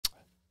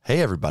Hey,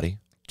 everybody.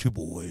 Two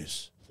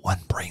boys.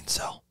 One brain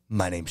cell.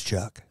 My name's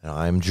Chuck. And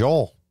I'm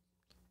Joel.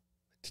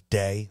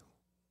 Today,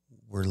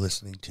 we're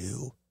listening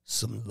to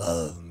some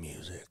love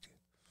music.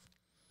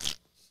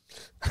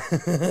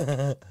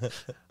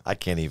 I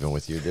can't even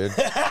with you, dude.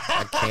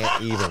 I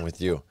can't even with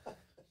you.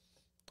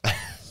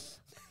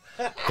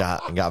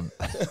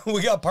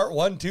 We got part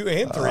 1, 2,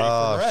 and 3.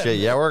 Oh, shit.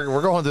 Yeah,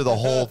 we're going through the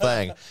whole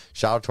thing.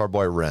 Shout out to our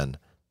boy Ren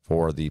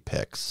for the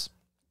picks.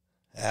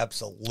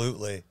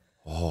 Absolutely.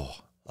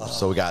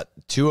 So we got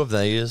 2 of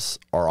these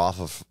are off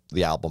of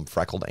the album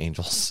Freckled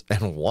Angels,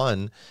 and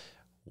 1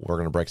 we're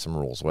going to break some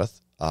rules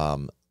with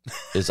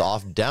is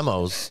off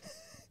demos.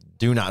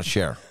 Do not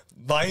share.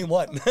 Volume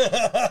 1.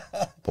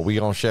 But we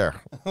going to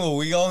share.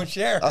 We gonna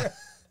share.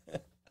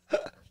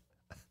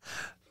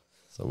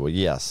 So, well,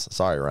 yes.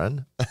 Sorry,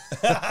 Ren.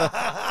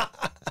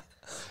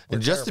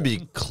 And just to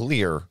be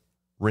clear,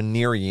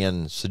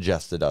 Renierian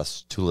suggested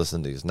us to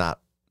listen to these, not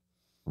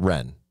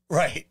Ren.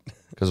 Right.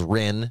 Because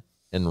Ren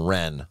and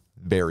Ren,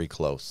 very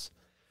close.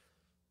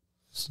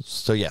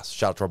 So, yes,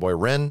 shout out to our boy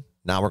Ren.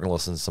 Now we're going to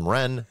listen to some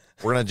Ren.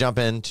 We're going to jump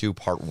into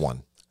part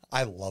 1.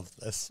 I love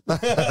this. And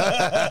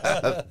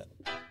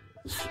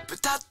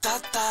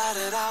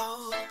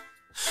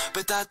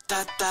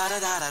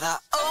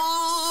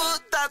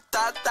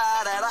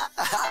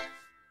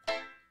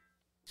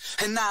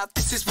now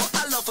this is what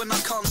I love when I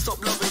can't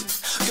stop loving.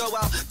 Go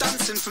out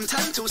dancing from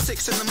 10 till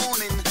 6 in the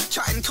morning,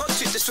 chatting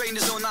codshit to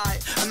strangers all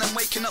night, and then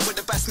waking up with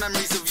the best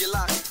memories of your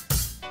life.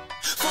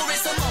 For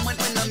it's a moment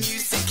when the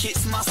music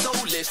hits my soul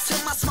lifts,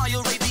 till my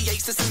smile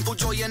radiates the simple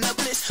joy and the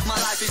bliss. My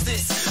life is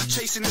this,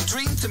 chasing a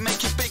dream to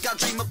make it big. I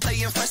dream of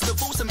playing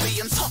festivals and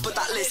being top of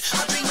that list.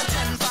 I dream of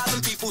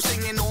 10,000 people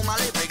singing all my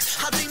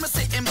lyrics. I dream of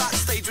sitting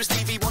backstage with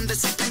Stevie Wonder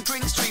sipping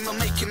drinks. Dream of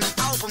making an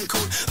album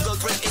called The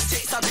Greatest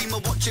Hits. I dream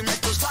of watching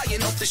records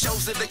flying off the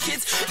shelves of the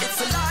kids.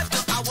 It's a life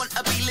that I want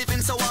to be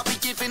living, so I'll be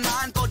giving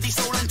mind, body,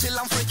 soul until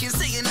I'm freaking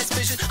seeing this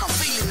vision. I'm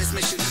feeling this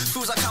mission,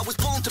 feels like I was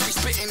born to be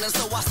spitting, and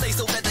so I stay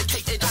so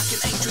dedicated like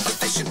an ancient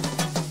tradition.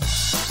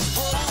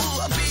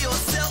 Whoa, be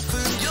yourself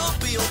and you'll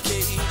be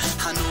okay.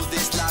 I know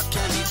this life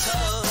can be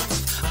tough,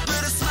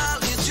 but a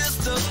smile is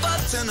just a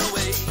button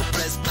away.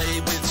 Press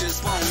play with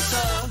just one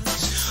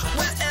touch.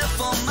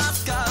 Whenever my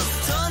skies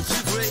turn to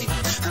grey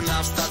and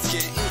life starts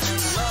getting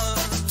too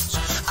much,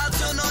 I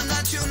turn on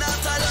that tune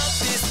out. I love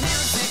this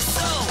music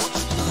so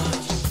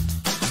much.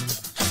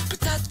 But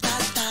da da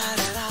da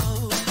da da,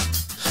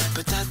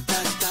 but da da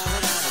da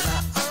da da,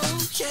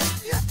 oh yeah,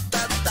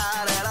 da da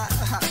da da.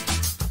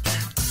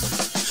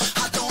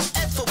 I don't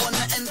ever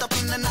wanna end up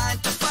in a 9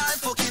 to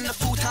 5, working a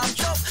full-time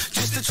job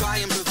just to try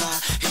and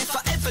provide. If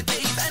I ever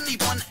gave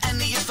anyone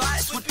any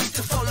advice, would be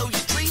to follow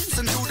your dreams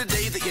until the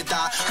day that you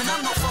die. And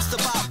I'm not fussed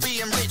about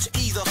being rich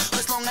either,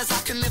 as long as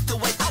I can live the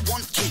way I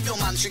want. Keep your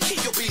mansion,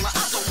 keep your beamer,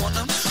 I don't want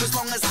them, as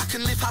long as I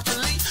can live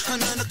happily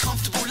and earn a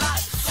comfortable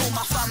life for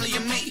my family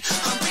and me,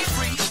 and be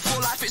free. For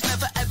life is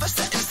never ever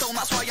set in stone,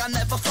 that's why I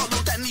never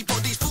followed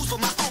anybody's rules for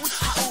my own.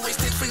 I always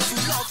did things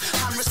with love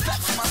and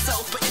respect for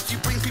myself, but if you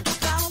bring people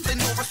down, then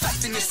you're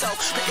affecting yourself.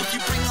 But if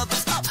you bring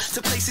others up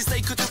to places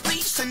they couldn't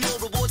reach, then your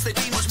rewards, they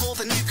be much more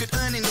than you could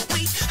earn in a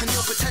week, and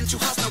your potential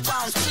has no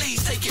bounds.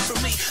 Please take it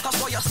from me, that's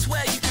why I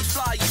swear you could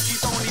fly if you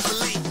only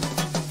believe.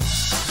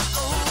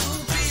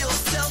 Oh, be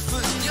yourself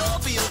and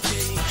you'll be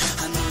okay.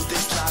 I know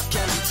this life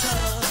can be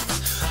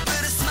tough,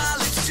 but a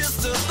smile is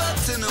just a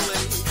button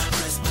away.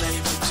 Press play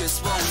with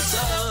just one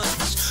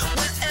touch.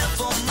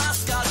 Whenever my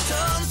sky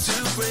turns to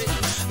grey,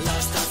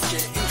 life starts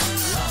getting too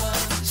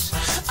much.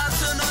 I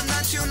turn on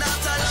that tune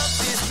out. I love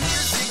this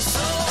music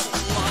so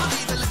much. I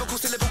be the lyrical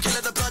syllable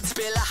killer, the blood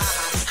spiller.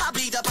 I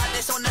be the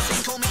baddest on the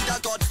scene, call me the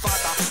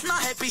Godfather. My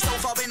head be so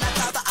far in the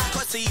cloud that I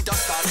could see the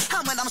stars.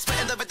 And when I'm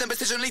spitting the rhythm,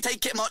 precisionally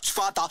take it much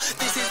farther.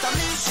 This is the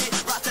music,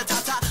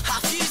 rat-a-ta-ta.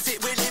 I fuse it,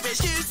 with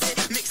lyrics, use it,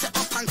 mix it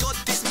up and got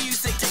this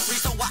music. Take me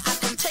so I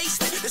can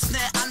taste it. The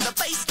snare and the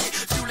bass kick,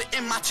 feel it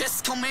in my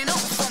chest coming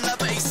up from the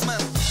basement.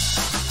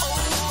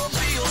 Oh,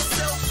 be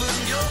yourself and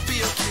you'll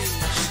be okay.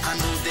 I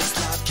know this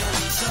life can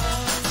be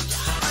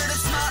tough, but a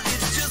smile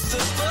is just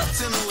a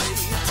button away.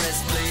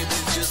 Press play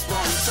with just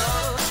one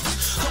touch.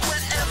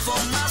 Whenever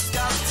my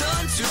sky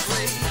turns to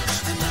grey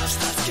and life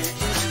starts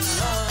getting too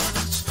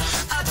much,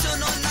 I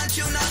turn on that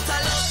tune out. I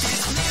love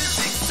this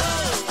music so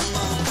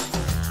much.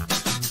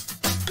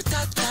 But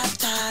da da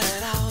da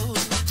da da,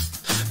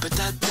 but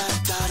da da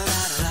da da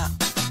da,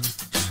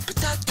 but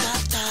da da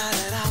da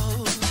da da,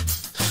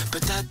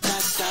 but da da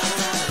da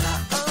da da,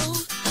 oh,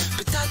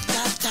 but da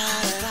da da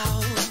da da,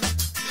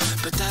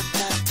 but da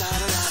da da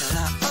da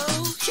da,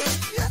 oh yeah,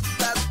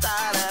 da da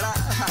da da.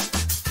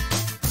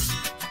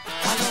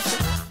 I love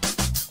it.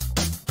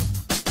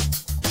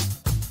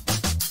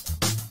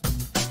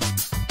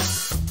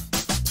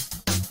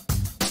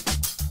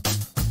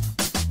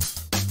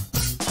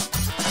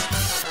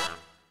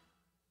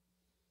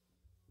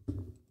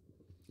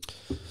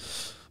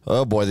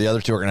 Oh, boy. The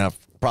other 2 are going to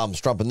have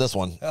problems trumping this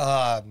one.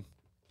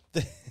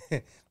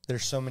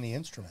 There's so many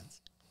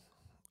instruments.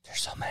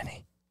 There's so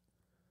many.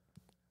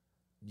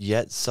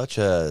 Yet such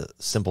a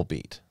simple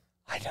beat.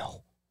 I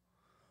know.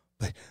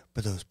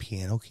 But those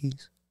piano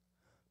keys,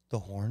 the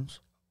horns,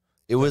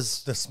 It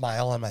was the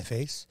smile on my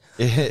face.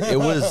 it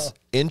was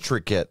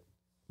intricate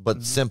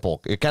but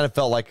simple. It kind of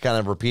felt like kind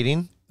of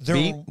repeating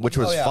beat, which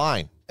was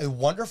fine.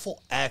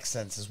 Wonderful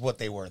accents is what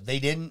they were. They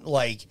didn't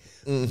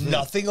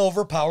nothing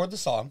overpowered the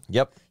song.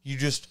 Yep. You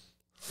just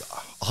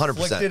 100%.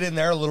 flicked it in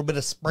there, a little bit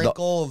of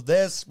sprinkle of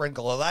this,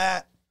 sprinkle of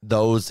that.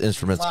 Those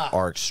instruments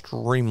are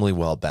extremely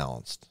well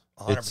balanced.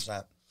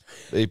 100%.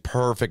 A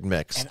perfect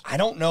mix. And I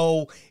don't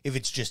know if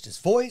it's just his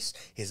voice,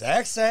 his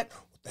accent,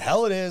 what the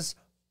hell it is,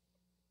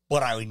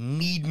 but I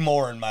need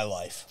more in my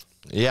life.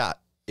 Yeah.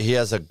 He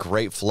has a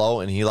great flow,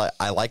 and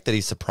I like that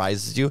he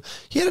surprises you.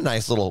 He had a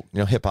nice little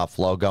hip hop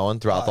flow going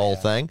throughout the whole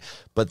thing,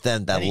 but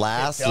then that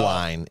last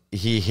line,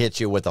 he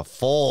hits you with a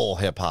full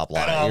hip hop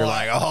line. And you're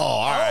like, oh,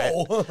 all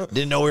right,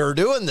 didn't know we were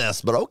doing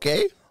this, but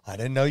okay. I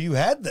didn't know you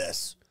had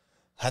this.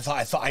 I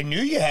thought I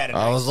knew you had it.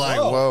 I was like,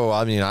 whoa.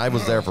 I mean, I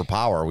was there for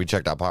Power. We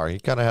checked out Power. He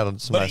kind of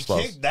had some nice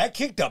flows. That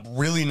kicked up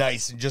really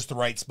nice in just the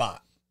right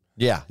spot.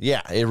 Yeah,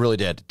 it really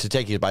did to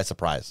take you by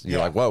surprise. You're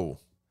like, whoa.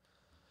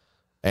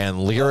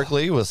 And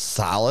lyrically was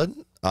solid.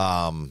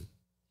 I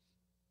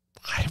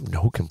have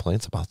no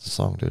complaints about the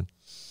song, dude.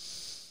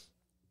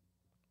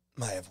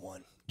 I have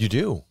one. You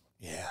do?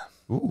 Yeah.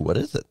 Ooh, what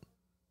is it?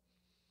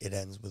 It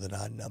ends with an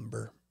odd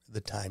number. The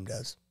time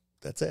does.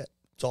 That's it.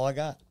 That's all I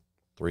got.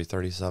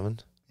 3:37.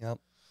 Yep.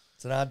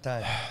 It's an odd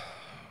time.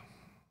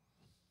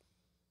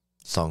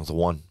 Song's a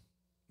 1.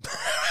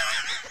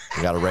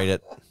 You got to rate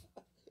it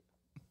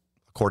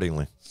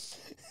accordingly.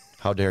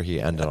 How dare he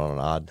end it on an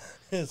odd?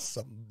 It's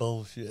some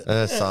bullshit.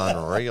 It's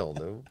unreal,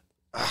 dude.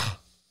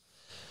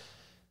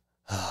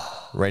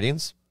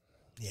 Ratings?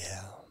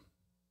 Yeah.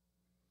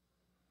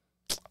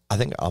 I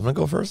think I'm going to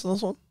go first on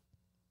this one.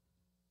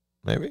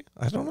 Maybe.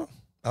 I don't know.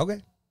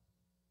 Okay.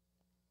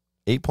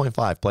 8.5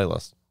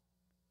 playlist.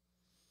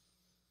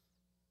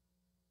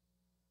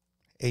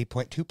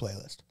 8.2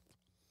 playlist.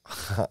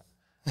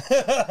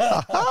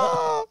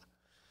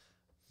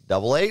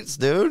 Double 8s,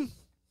 dude.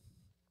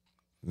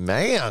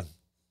 Man.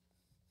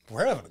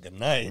 We're having a good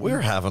night.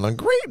 We're having a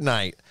great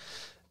night.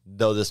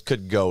 Though this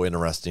could go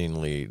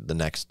interestingly the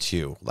next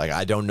two. Like,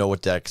 I don't know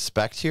what to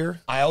expect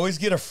here. I always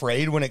get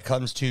afraid when it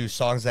comes to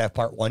songs that have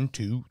part 1,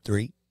 2,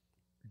 3,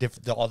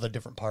 all the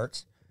different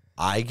parts.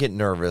 I get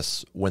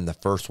nervous when the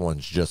first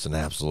one's just an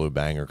absolute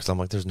banger because I'm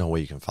like, there's no way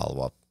you can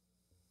follow up.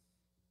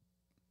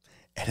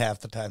 And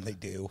half the time they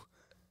do.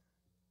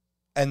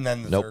 And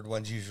then the third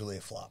one's usually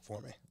a flop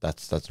for me.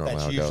 That's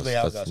normally how it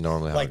goes. That's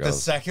normally how it goes. Like the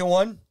second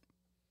one,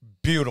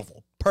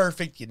 beautiful.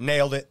 Perfect. You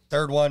nailed it.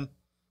 Third one.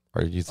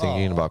 Are you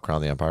thinking about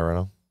Crown the Empire right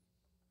now?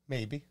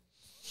 Maybe.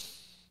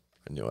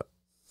 I knew it.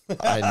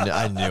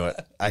 I knew it.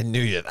 I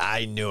knew it.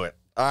 I knew it.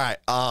 All right.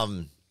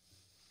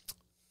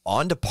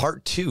 On to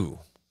part 2,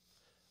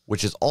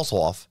 which is also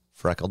off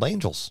Freckled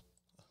Angels.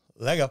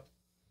 Lego.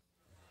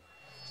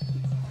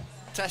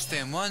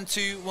 Testing 1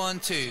 2 1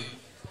 2.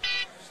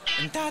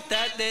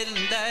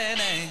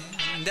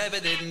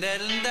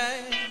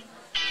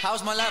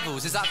 How's my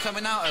levels? Is that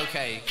coming out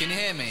okay? Can you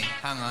hear me?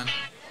 Hang on.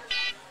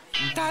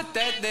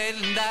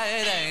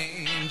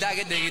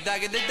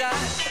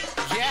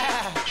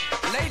 Yeah,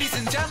 ladies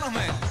and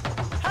gentlemen,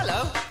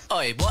 hello.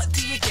 Oi, what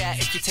do you get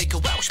if you take a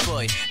Welsh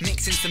boy?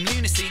 Mix in some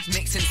lunacy,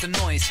 mix in some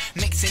noise,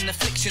 mix in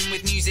affliction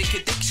with music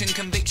addiction,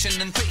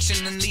 conviction and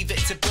friction, and leave it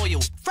to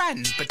boil.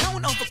 Friend, but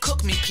don't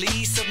overcook me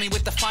please. Serve me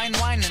with the fine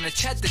wine and the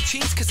cheddar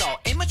cheese, cause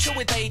I'll immature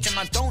with age and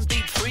I don't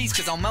deep freeze,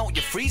 cause I'll melt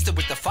your freezer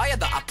with the fire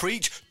that I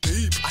preach.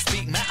 Deep, I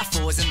speak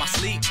metaphors in my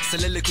sleep,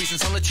 soliloquies and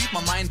solitude,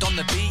 my mind on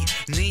the beat.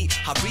 Neat,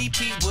 I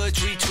repeat words,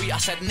 retweet, I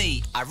said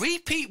neat. I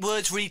repeat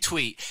words,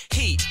 retweet.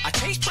 Heat, I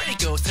chase pretty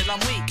girls till I'm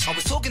weak. I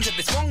was talking to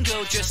this one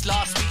girl just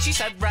last week. She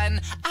said,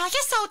 Ren,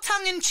 you're so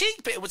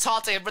tongue-in-cheek, but it was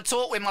hard to hear a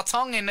talk with my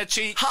tongue in the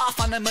cheek.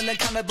 Half animal and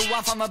cannibal,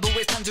 I'm flammable,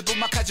 it's tangible,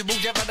 my casual,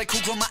 yeah, radical,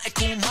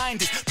 grammatical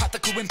mind is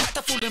practical,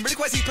 impactful, and really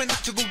quite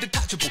supernatural,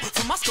 detachable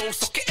from my skull,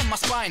 socket in my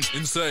spine.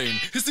 Insane,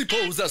 is he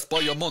possessed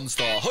by a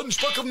monster?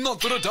 Hunchback of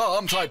Notre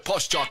Dame type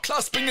posture,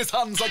 clasping his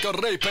hands like a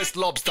rapist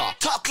lobster.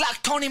 Talk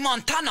like Tony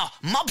Montana,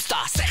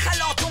 mobster. Say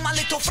hello to my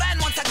little friend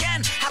once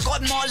again. I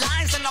got more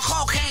lines than a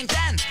cocaine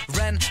den.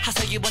 Ren, I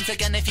say you once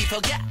again if you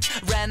forget.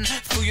 Ren,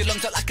 fill your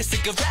lungs out like a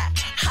cigarette.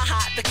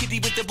 Haha, the kiddie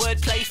with the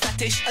wordplay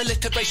fetish.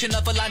 Alliteration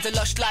of a line to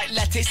lush like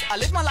lettuce. I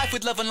live my life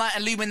with love and light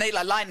and illuminate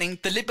like lightning.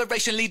 The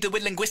liberation leader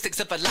with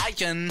linguistics of a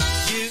lion.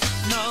 You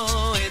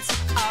know it's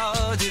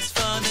all just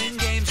fun and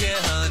games, yeah,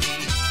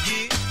 honey.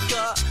 You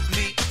got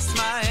me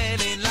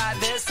smiling like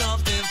there's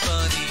something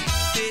funny.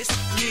 This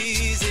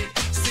music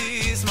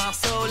soothes my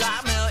soul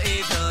like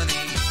melted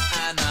honey,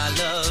 and I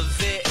love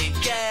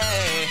it,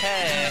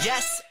 yeah.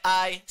 Yes,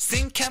 I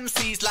sink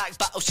MCs like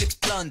battleships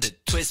plundered.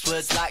 Twist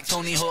words like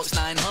Tony Hawk's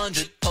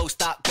 900. Post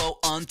that quote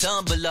on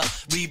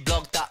Tumblr.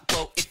 Reblog that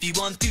quote if you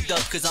one do dub,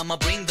 cause I'ma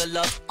bring the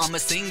love, I'ma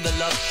sing the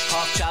love.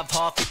 Half chav,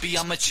 half hippie,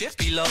 I'm a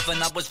chippy love.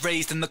 And I was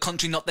raised in the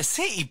country, not the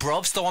city,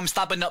 bruv. So I'm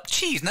stabbing up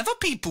cheese, never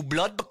people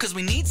blood, because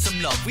we need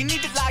some love. We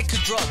need it like a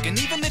drug. And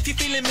even if you're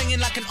feeling minging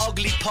like an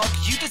ugly pug,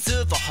 you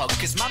deserve a hug.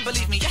 Cause man,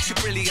 believe me, yes, you're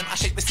brilliant. I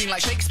shake the scene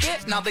like Shakespeare,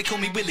 now they call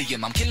me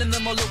William. I'm killing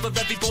them all over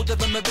every border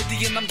and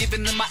meridian. I'm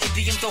giving them my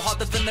idiom, so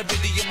harder than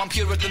iridium. I'm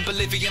purer than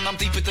Bolivian, I'm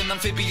deeper than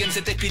amphibians.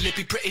 A dippy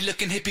lippy, pretty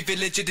looking hippie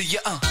village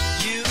idiot.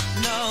 You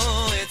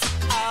know it's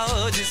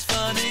all just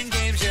fun and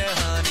games, yeah,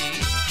 honey.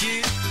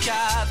 You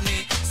got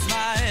me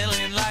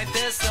smiling like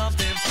there's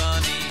something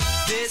funny.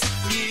 This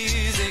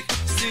music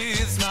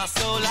soothes my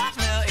soul like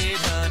melted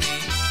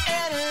honey.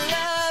 And I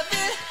love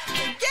it,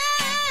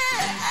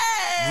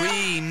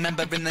 yeah.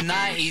 Remember in the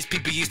 90s,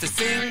 people used to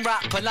sing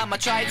rap, but I'ma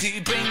try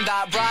to bring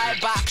that right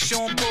back.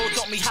 Sean Paul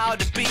taught me how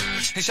to beat,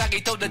 and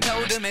Shaggy told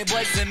him it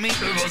wasn't me.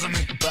 It wasn't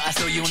me. But I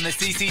saw you on the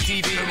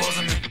CCTV. It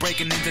wasn't me.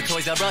 Breaking into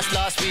Toys R Us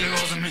last week. It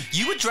wasn't me.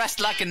 You were dressed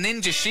like a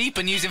ninja sheep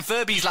and using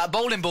Furbies like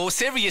bowling balls.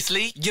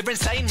 Seriously, you're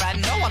insane, man.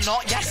 No, I'm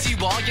not. Yes, you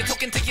are. You're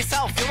talking to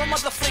yourself. You're a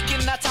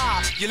motherfucking nutter.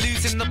 You're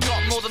losing the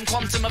plot more than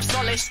Quantum of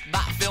Solace.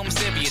 That film,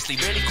 seriously,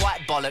 really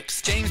quite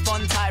bollocks. James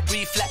Bond type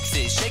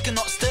reflexes. Shaken,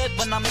 not stirred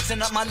when I'm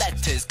mixing up my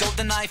letters.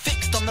 GoldenEye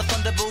fixed on the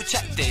Thunderbolt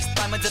checklist.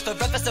 Diamonds are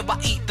forever, so I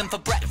eat them for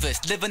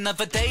breakfast. Live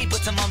another day,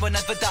 but tomorrow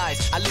never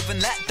dies. I live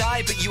and let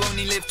die, but you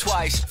only live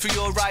twice. Through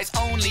your eyes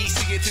only,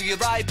 see it through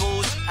your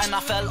eyeballs. And I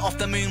fell off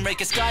the moon,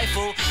 rake a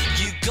skyfall.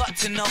 You got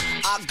to know,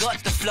 I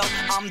got the flow.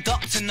 I'm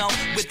Dr. No,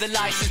 with the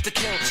license to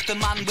kill. The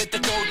man with the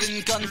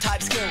golden gun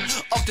type skill.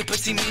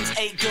 Octopussy means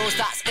 8 girls,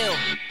 that's ill.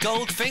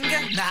 Gold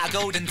finger? Nah,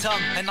 golden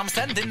tongue. And I'm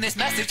sending this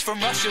message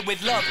from Russia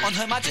with love. On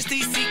Her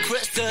Majesty's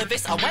Secret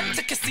Service, I went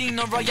to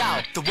Casino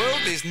Royale. The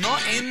world is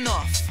not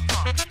enough.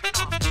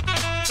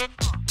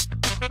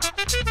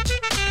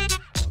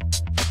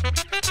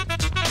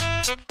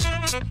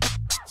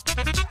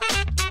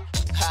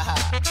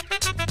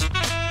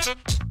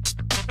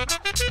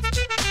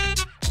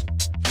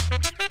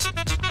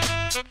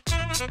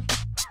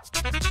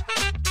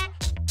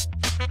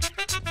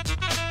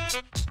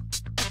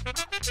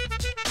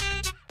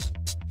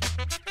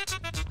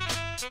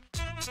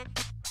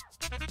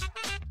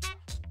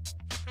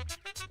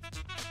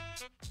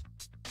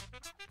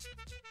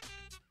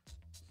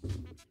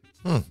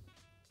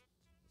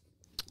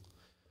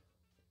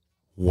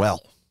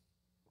 Well,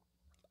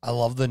 I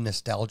love the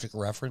nostalgic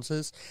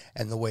references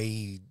and the way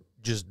he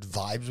just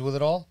vibes with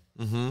it all.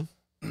 Mm-hmm.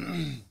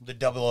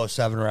 The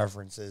 007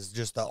 references,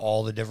 just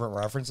all the different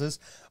references.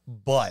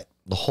 But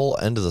the whole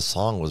end of the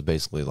song was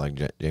basically like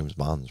James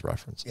Bond's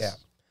references. Yeah.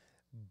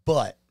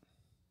 But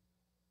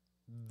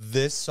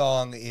this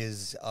song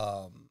is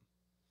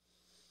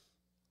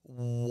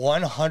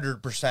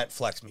 100%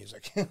 Flex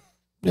music.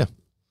 Yeah.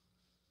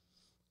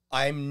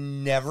 I've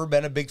never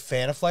been a big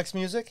fan of Flex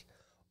music,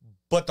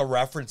 but the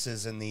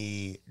references and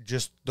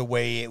just the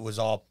way it was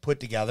all put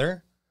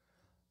together,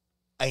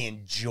 I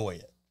enjoy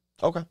it.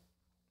 Okay.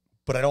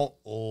 But I don't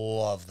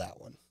love that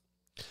one.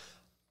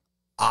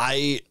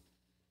 I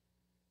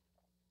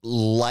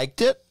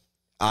liked it.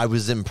 I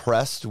was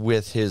impressed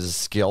with his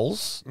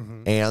skills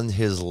and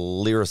his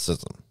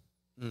lyricism.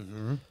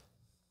 Mm-hmm.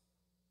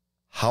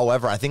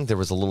 However, I think there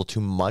was a little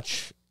too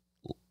much.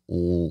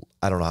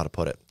 I don't know how to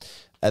put it.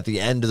 At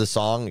the end of the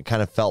song, it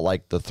kind of felt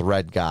like the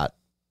thread got,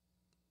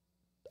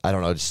 I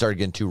don't know, it started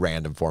getting too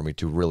random for me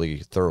to really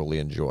thoroughly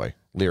enjoy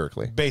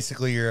lyrically.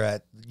 Basically,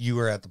 you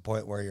were at the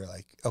point where you're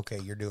like, okay,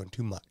 you're doing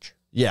too much.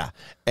 Yeah,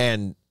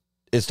 and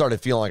it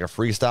started feeling like a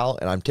freestyle,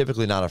 and I'm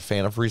typically not a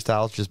fan of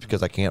freestyles just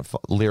because I can't,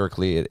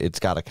 lyrically, it's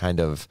got a kind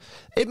of,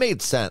 it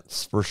made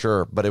sense for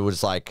sure, but it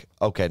was like,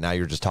 okay, now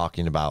you're just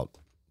talking about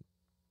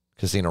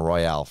Casino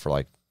Royale for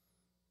like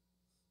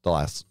the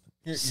last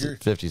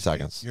 50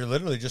 seconds. You're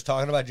literally just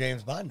talking about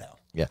James Bond now.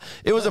 Yeah,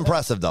 it was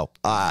impressive though.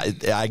 I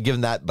give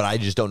him that, but I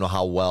just don't know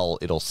how well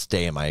it'll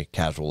stay in my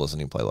casual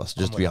listening playlist.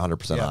 Just to be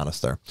 100%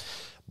 honest there.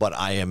 But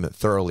I am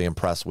thoroughly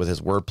impressed with his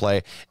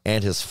wordplay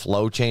and his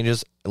flow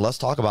changes. And let's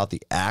talk about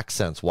the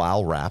accents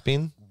while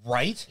rapping.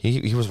 Right?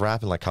 He was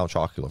rapping like Count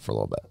Chocula for a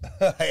little bit.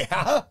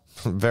 Yeah.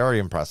 Very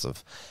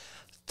impressive,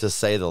 to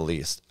say the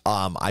least.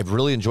 I've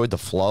really enjoyed the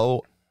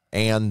flow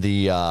and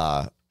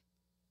the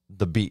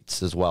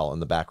beats as well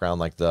in the background,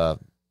 like the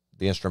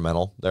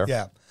instrumental there.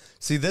 Yeah.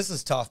 See, this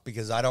is tough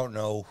because I don't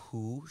know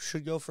who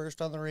should go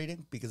first on the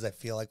rating because I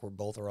feel like we're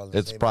both around the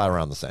same. It's probably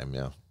around the same,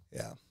 yeah.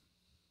 Yeah.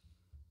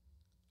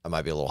 I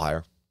might be a little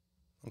higher.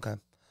 Okay.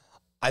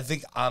 I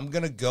think I'm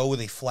going to go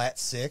with a flat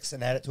 6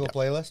 and add it to a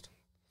playlist.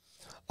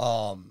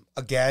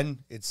 Again,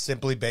 it's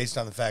simply based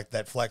on the fact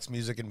that Flex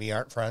Music and me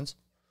aren't friends.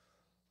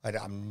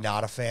 I'm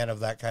not a fan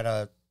of that kind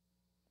of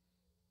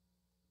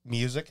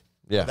music,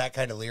 that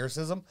kind of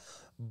lyricism.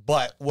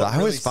 But what I've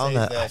always found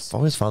that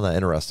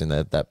interesting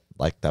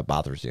that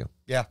bothers you.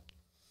 Yeah.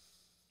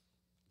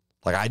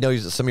 Like, I know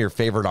some of your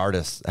favorite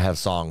artists have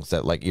songs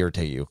that like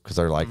irritate you because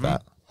they're like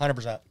that.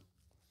 100%.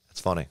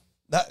 It's funny.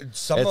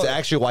 It's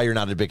actually why you're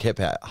not a big hip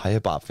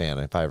hop fan,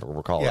 if I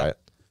recall right.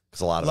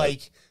 Because a lot of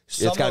like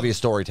it's got to be a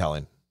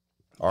storytelling.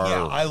 Or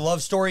Yeah, I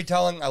love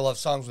storytelling. I love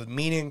songs with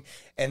meaning,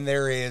 and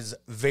there is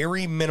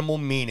very minimal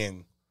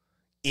meaning,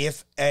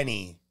 if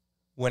any,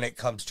 when it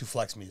comes to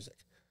flex music.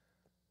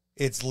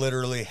 It's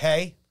literally,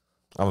 hey,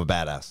 I'm a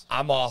badass.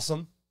 I'm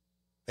awesome,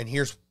 and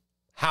here's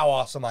how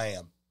awesome I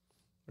am.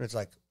 And it's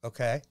like,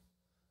 okay,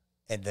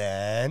 and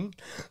then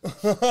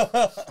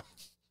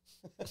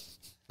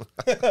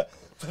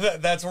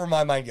that's where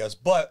my mind goes.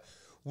 But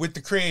with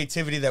the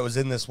creativity that was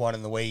in this one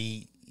and the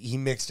way he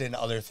mixed in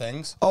other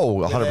things. Oh,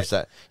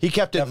 100%. He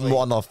kept it Definitely.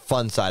 on the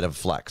fun side of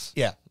flex.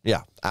 Yeah.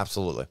 Yeah,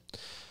 absolutely.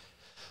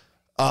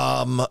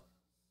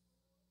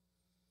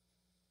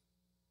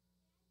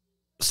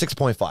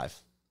 6.5.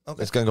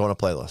 Okay. It's going to go on a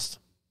playlist.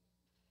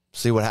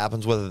 See what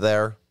happens with it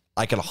there.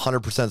 I can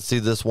 100% see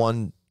this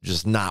one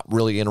just not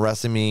really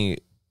interesting me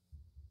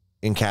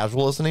in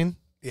casual listening.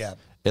 Yeah.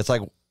 It's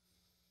like,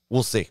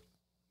 we'll see.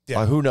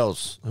 Yeah. Who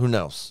knows? Who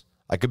knows?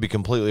 I could be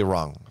completely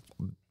wrong.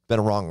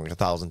 Been wrong like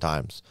 1,000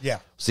 times. Yeah.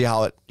 See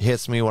how it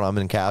hits me when I'm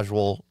in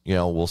casual. You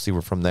know, we'll see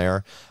from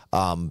there.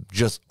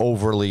 Just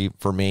overly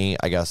for me,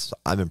 I guess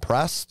I'm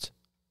impressed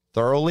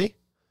thoroughly,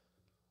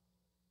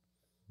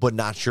 but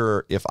not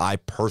sure if I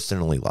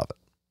personally love it.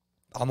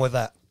 I'm with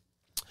that.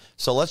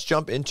 So let's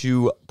jump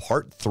into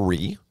part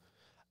 3,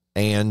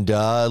 and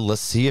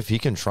let's see if he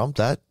can trump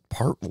that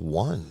part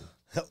 1.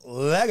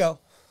 Let go.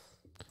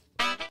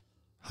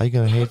 How you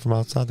gonna hate from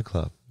outside the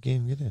club? Get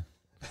in.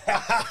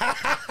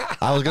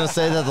 I was gonna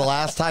say that the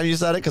last time you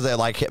said it because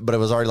but it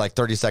was already like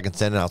 30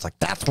 seconds in, and I was like,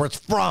 "That's where it's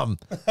from.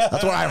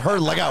 That's what I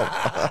heard." Let go.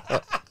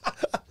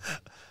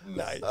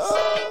 Nice.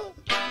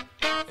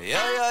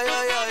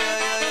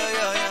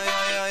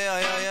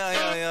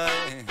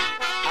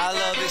 I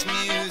love this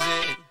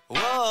music.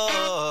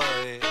 Whoa,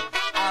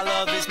 I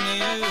love this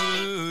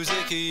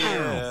music.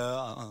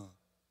 Yeah.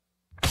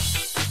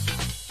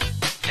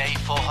 Day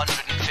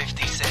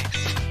 456.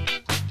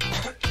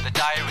 The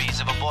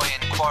diaries of a boy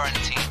in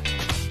quarantine.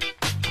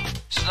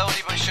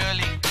 Slowly but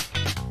surely,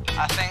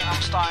 I think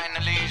I'm starting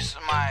to lose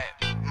my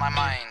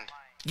mind.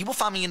 You will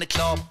find me in the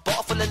club,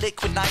 bottle full of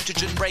liquid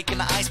nitrogen, breaking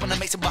the ice when I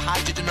mix it with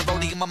hydrogen, a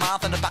rollie in my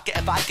mouth and a bucket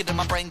of Vicodin,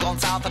 my brain gone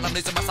south and I'm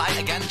losing my sight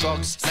again.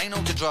 Drugs, say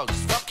no to drugs,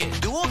 fuck it,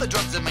 do all the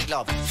drugs that make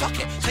love, fuck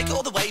it, take it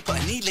all the way, put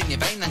a needle in your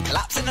vein and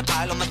collapse in a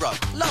pile on the rug,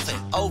 love it,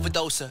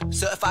 overdoser,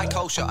 certified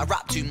kosher, I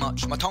rap too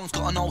much, my tongue's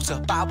got an ulcer,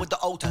 bow with the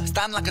altar,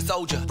 stand like a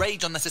soldier,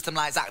 rage on the system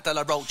like Zach De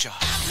La Rocha.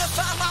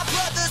 Amplify my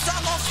brothers,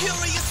 I'm on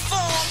furious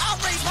form, I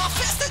raise my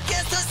fist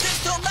against the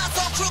system that's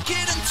all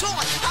crooked and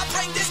torn, I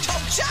bring this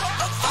culture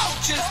of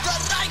vultures, the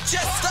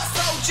righteous, the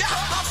soldier.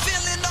 I'm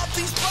filling up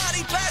these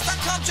body bags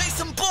like I'm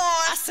Jason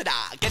Bourne. I said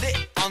I get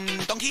it on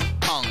Donkey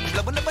Kong.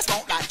 Blowing up my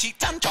smoke like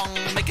Cheech and Chong.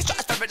 Making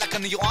shots spirit like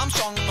I'm Neil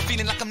Armstrong. I'm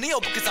feeling like I'm Neo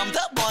because I'm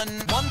the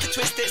one. One to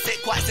twist it,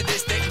 sit quite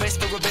sadistic.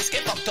 Risk for a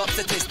biscuit, fucked up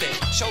statistic.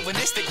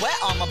 Chauvinistic, where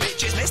are my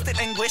bitches? Mystic,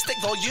 linguistic,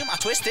 volume, I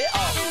twist it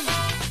up.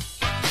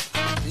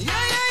 Yeah,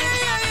 yeah, yeah,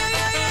 yeah,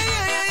 yeah, yeah,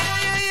 yeah,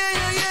 yeah,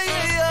 yeah, yeah,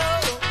 yeah,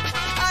 yeah.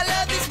 I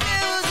love this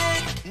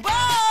music, boy.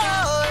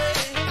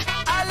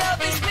 I love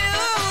this music.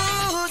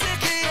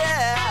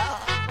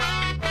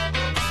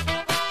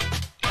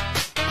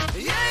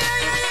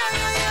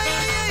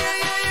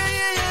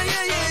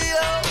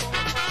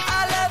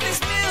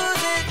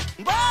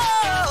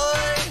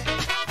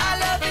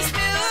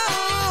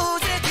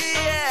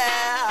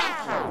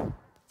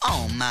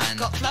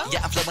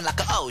 Yeah, I'm flowing like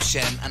an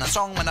ocean, and I'm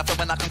strong when I'm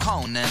flowing like I'm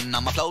Conan.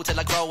 I'm a flow till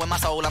I grow in my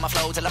soul, I'm a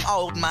flow till I'm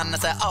old, man. I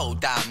say, oh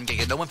damn,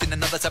 yeah, you know I'm feeling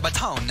another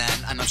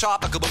serotonin, and I'm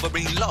sharp like a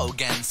Wolverine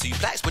Logan.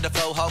 Suplex with a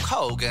flow Hulk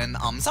Hogan,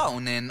 I'm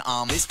zoning.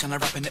 This kind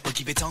of rapping it will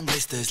keep its own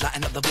blisters,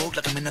 lighting up the walk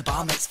like I'm in a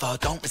bar mitzvah.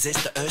 Don't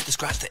resist the urge to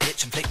scratch the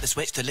itch and flick the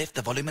switch to lift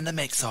the volume in the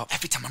mix up.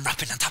 Every time I'm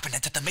rapping, I'm tapping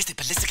into the mystic,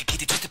 ballistic,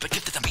 key twisted, but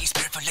gifted. I'm being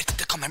spiritual, lifted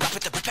to come and rap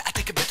it, the rip it. I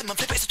take a rhythm and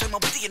flip it, so turn my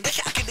witty and lick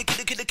it. I kill it,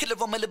 killer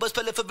on my liver's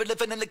pillar for a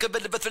living, and lick a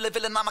bit of a thriller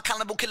villain. I'm a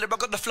cannibal killer, I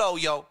got the flow,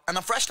 yo, and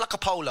I'm fresh like a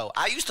polo.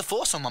 I used to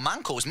force on my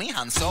man calls me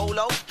Han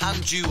Solo, Han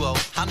Duo,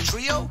 Han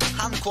Trio,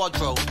 Han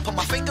Quadro. Put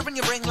my finger in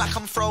your ring like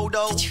I'm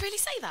Frodo. Did you really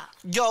say that?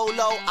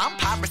 YOLO, I'm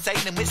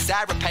parasailing with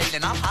Sarah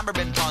Palin. I'm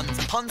hammering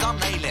puns I'm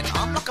nailing.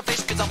 I'm like a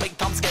fish cause I'm big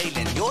Tom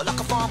scaling. You're like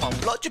a farmer,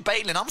 blood you're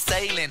bailing. I'm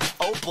sailing,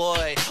 oh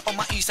boy, on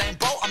my Usain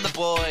Bolt I'm the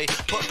boy.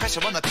 Put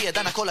pressure on the pier,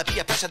 then I call it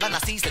peer pressure, then I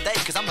seize the day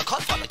cause I'm the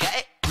codfather, get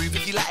it? Groove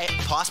if you let it,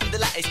 pass me the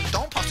lettuce.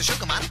 Don't pass the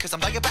sugar man cause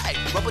I'm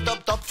diabetic. Rubber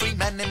dub, 3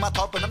 men in my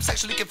top and I'm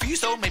sexually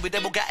confused, so maybe they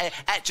will get it.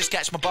 Etch, just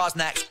catch my bars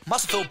next.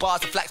 Muscle fill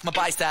bars to flex my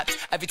biceps.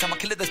 Every time I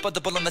kill it, there's Bud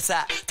the Bull on the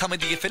set. Tell me,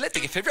 do you feel it?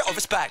 Do you fear it or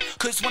respect?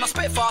 Cause when I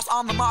spit fast,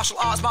 I'm the martial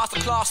arts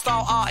masterclass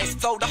style artist.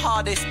 Flow the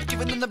hardest.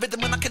 Giving them the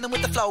rhythm when I kill them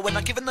with the flow. And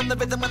I'm giving them the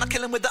rhythm when I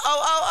kill them with the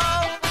oh, oh,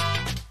 oh.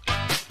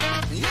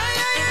 Yeah,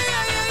 yeah, yeah,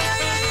 yeah, yeah,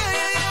 yeah, yeah,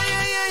 yeah,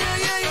 yeah, yeah,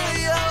 yeah, yeah,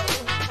 yeah.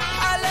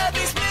 I love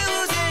this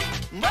music,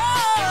 boy.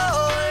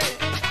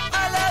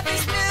 I love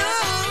this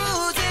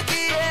music,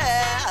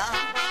 yeah.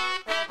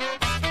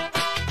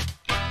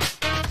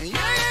 Yeah,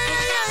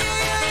 yeah, yeah,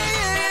 yeah,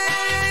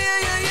 yeah, yeah,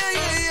 yeah,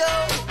 yeah,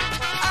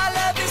 yeah. I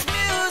love this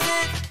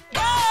music,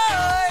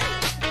 boy.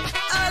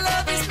 I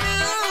love this music.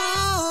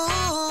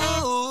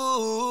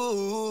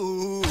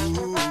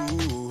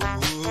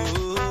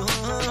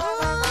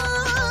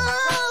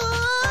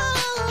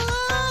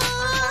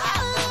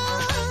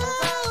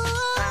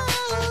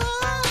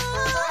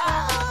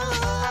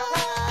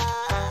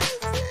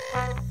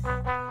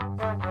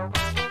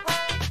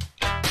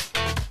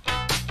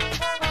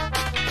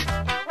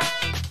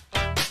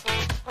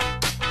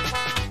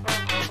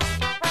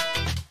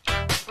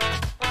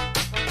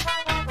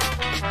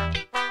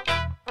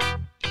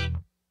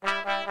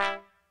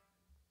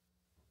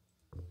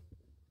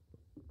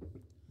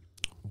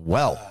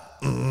 Well,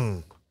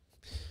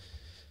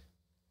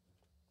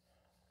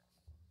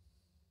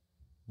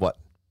 what?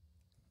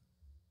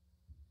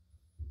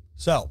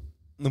 So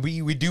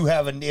we do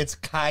have it's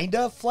kind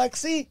of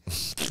flexy,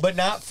 but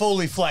not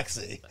fully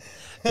flexy.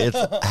 It's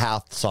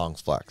half the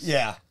song's flex.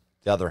 Yeah.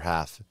 The other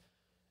half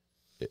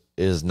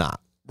is not.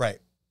 Right.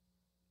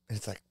 And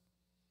it's like,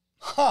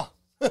 huh.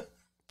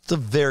 It's a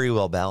very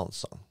well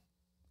balanced song,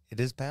 It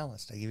is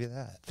balanced. I give you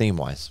that. theme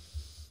wise.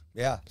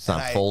 Yeah. It's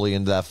not fully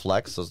into that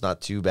flex, so it's not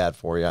too bad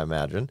for you, I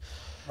imagine.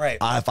 Right.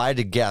 If I had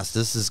to guess,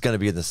 this is going to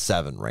be in the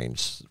 7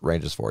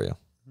 ranges for you.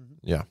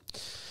 Yeah.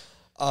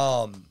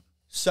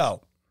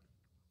 So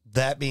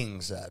that being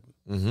said,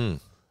 the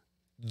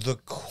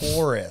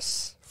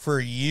chorus for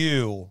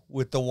you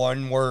with the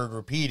one word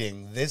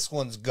repeating, this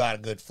one's got a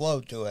good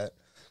flow to it.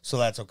 So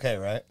that's okay,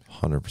 right?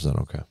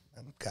 100% okay.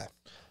 Okay.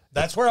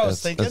 That's where I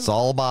was thinking. It's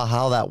all about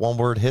how that one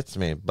word hits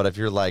me. But if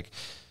you're like,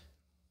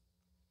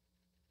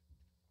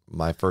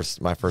 my first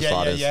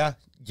thought is yeah.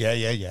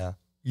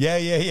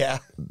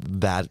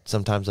 that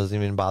sometimes doesn't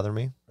even bother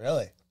me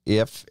Really?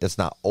 if it's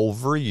not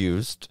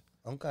overused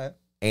Okay.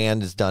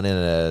 and it's done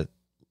in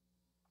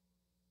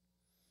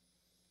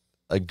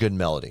a good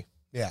melody.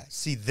 Yeah.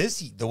 See,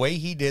 the way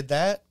he did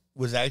that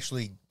was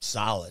actually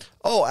solid.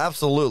 Oh,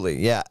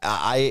 absolutely. Yeah.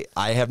 I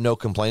have no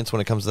complaints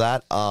when it comes to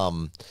that.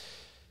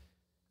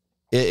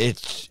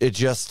 It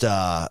just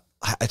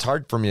it's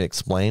hard for me to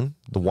explain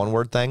the one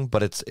word thing,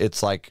 but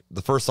it's like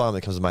the first song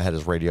that comes to my head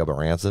is Radio by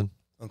Rancid.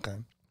 Okay.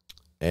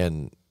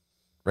 And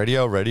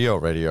radio.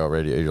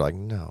 You're like,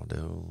 no,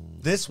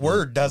 dude. This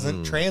word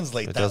doesn't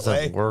translate It that doesn't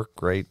way. work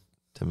great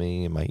to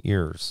me in my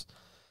ears.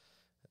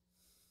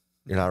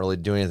 You're not really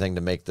doing anything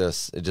to make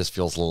this. It just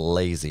feels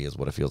lazy is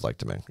what it feels like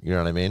to me. You know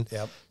what I mean?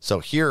 Yep. So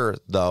here,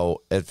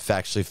 though, it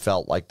actually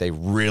felt like they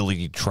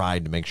really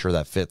tried to make sure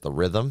that fit the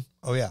rhythm.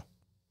 Oh, yeah.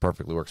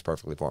 Works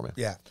perfectly for me.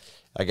 Yeah.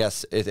 I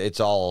guess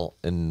it's all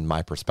in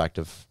my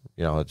perspective.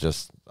 You know, it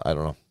just, I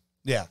don't know.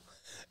 Yeah.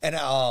 And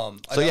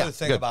another yeah,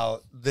 thing good.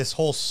 about this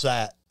whole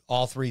set,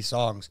 all 3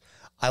 songs,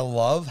 I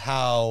love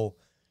how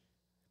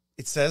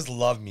it says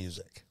love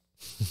music,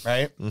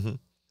 right?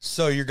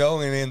 So you're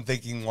going in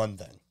thinking one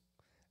thing,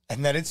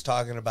 and then it's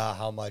talking about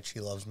how much he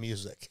loves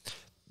music.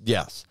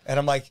 Yes. And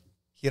I'm like,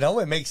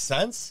 it makes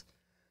sense.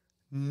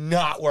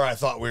 Not where I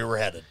thought we were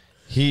headed.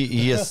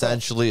 He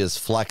essentially is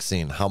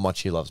flexing how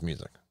much he loves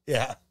music.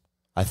 Yeah.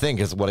 I think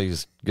is what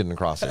he's getting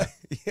across here.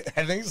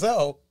 I think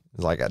so.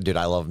 He's like, dude,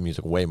 I love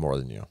music way more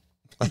than you.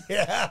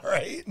 Yeah,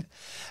 right.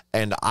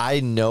 And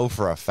I know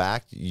for a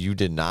fact you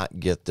did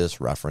not get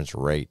this reference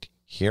right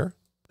here.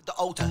 The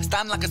altar,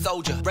 stand like a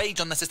soldier,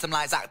 rage on the system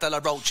like Zach De La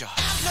Rocha.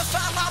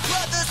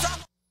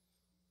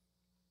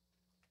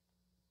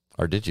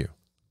 Or did you?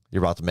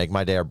 You're about to make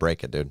my day or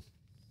break it, dude.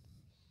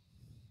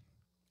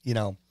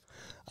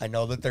 I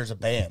know that there's a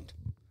band,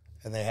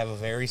 and they have a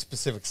very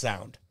specific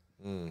sound.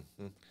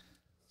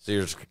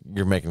 So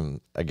you're making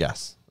a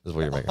guess, is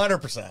what you're making.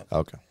 100%.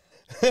 Okay.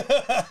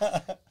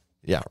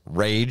 Yeah,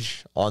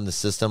 rage on the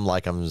system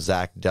like I'm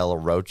Zach De La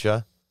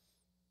Rocha,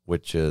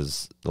 which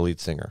is the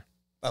lead singer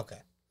Okay.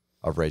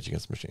 of Rage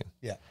Against the Machine.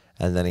 Yeah.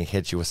 And then he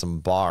hits you with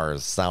some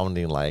bars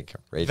sounding like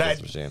Rage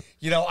Against the Machine.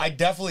 I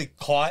definitely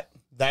caught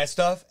that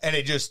stuff, and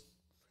I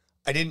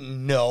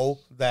didn't know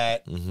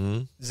that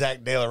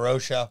Zach De La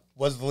Rocha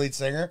was the lead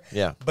singer.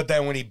 Yeah. But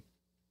then when he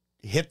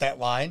hit that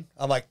line,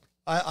 I'm like,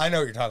 I know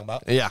what you're talking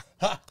about. Yeah.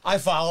 I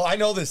follow. I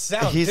know this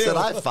sound, He too. said,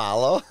 I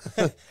follow.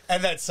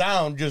 And that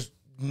sound just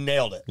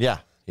nailed it. Yeah.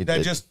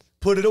 Then just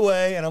put it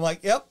away, and I'm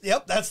like, yep,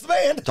 that's the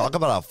band. Talk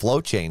about a flow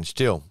change,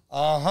 too.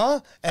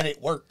 And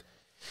it worked.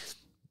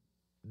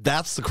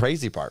 That's the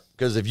crazy part.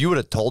 Because if you would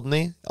have told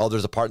me,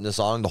 there's a part in the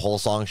song, the whole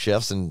song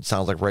shifts and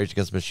sounds like Rage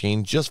Against the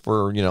Machine just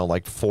for,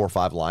 like 4 or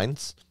 5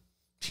 lines.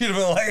 You'd have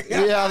been like,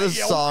 Yeah,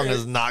 this song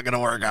is not going to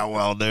work out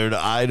well, dude.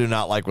 I do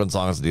not like when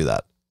songs do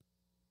that.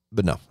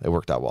 But no, it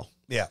worked out well.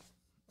 Yeah,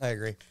 I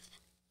agree.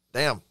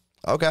 Damn.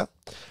 Okay.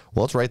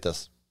 Well, let's rate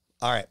this.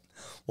 All right.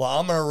 Well,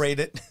 I'm going to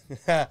rate it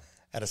at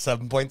a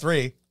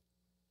 7.3,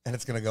 and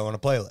it's going to go in a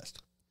playlist.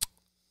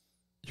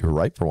 You're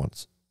right for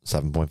once.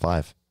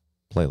 7.5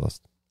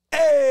 playlist.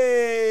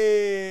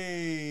 Hey!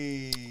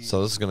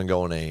 So this is going to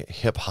go in a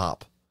hip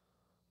hop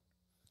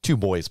 2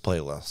 boys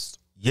playlist.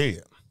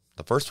 Yeah.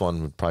 The first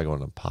one would probably go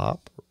into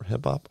pop or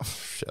hip hop. Oh,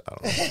 shit, I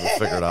don't know. We'll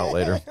figure it out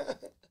later.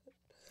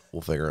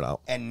 We'll figure it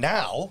out. And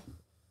now,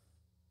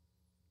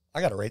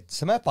 I got to rate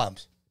some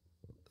F-bombs.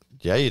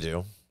 Yeah, you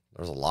do.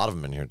 There's a lot of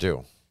them in here,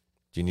 too.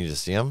 Do you need to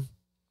see them?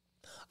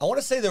 I want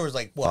to say there was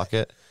like, what? Fuck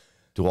it.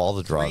 Do all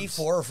the drugs. 3,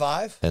 4, or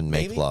 5? And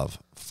make maybe? love.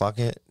 Fuck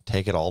it.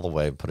 Take it all the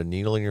way. Put a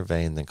needle in your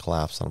vein, then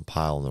collapse on a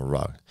pile in the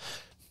rug.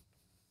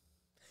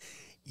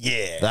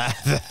 Yeah.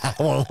 That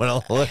one went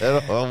a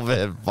little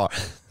bit far.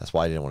 That's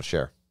why I didn't want to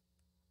share.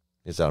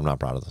 He said, I'm not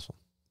proud of this one.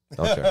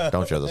 Don't share.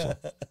 Don't share this one.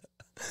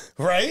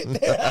 Right?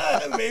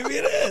 Maybe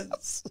it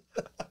is.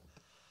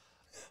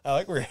 I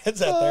like where your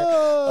head's at there.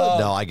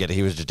 No, I get it.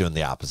 He was just doing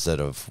the opposite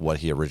of what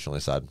he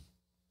originally said.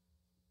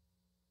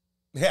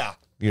 Yeah.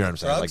 You know what I'm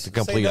saying? Like Drugs? the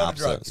complete Say no to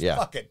opposite. drugs. Yeah.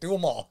 Fuck it. Do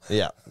them all.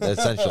 Yeah.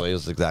 Essentially, it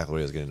was exactly what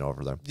he was getting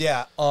over there.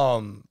 Yeah.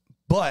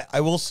 But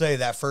I will say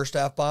that first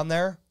F-bomb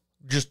there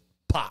just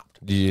popped.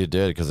 You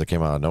did because it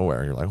came out of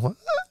nowhere. You're like, what?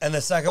 And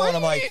the second one,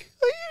 I'm like,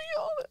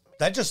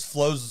 that just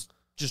flows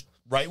just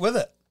right with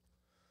it.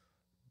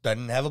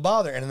 Doesn't have a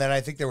bother. And then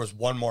I think there was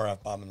one more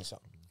F-bomb in the song.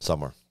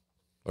 Somewhere.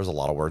 There's a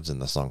lot of words in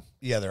this song.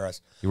 Yeah, there is.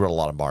 You wrote a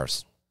lot of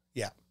bars.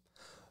 Yeah.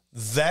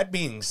 That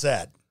being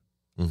said,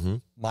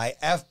 my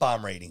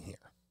F-bomb rating here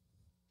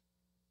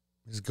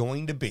is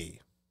going to be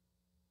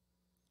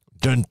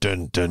Dun,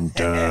 dun, dun,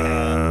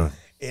 dun.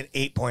 at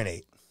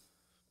 8.8.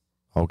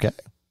 Okay.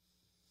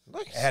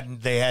 Nice.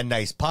 They had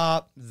nice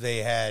pop.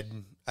 They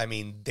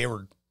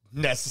were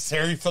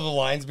necessary for the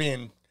lines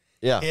being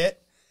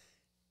hit.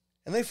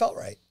 And they felt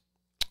right.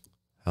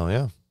 Hell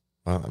yeah.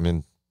 I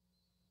mean,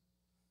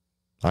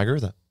 I agree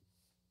with that.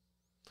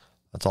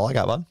 That's all I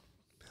got, bud.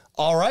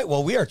 All right.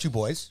 Well, we are two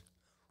boys.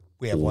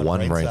 We have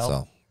one brain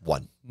cell.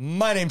 One.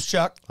 My name's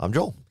Chuck. I'm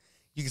Joel.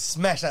 You can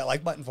smash that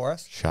like button for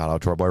us. Shout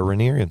out to our boy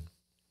Ranierian.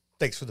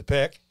 Thanks for the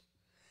pick.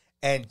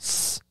 And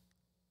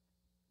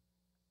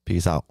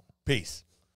Peace out. peace.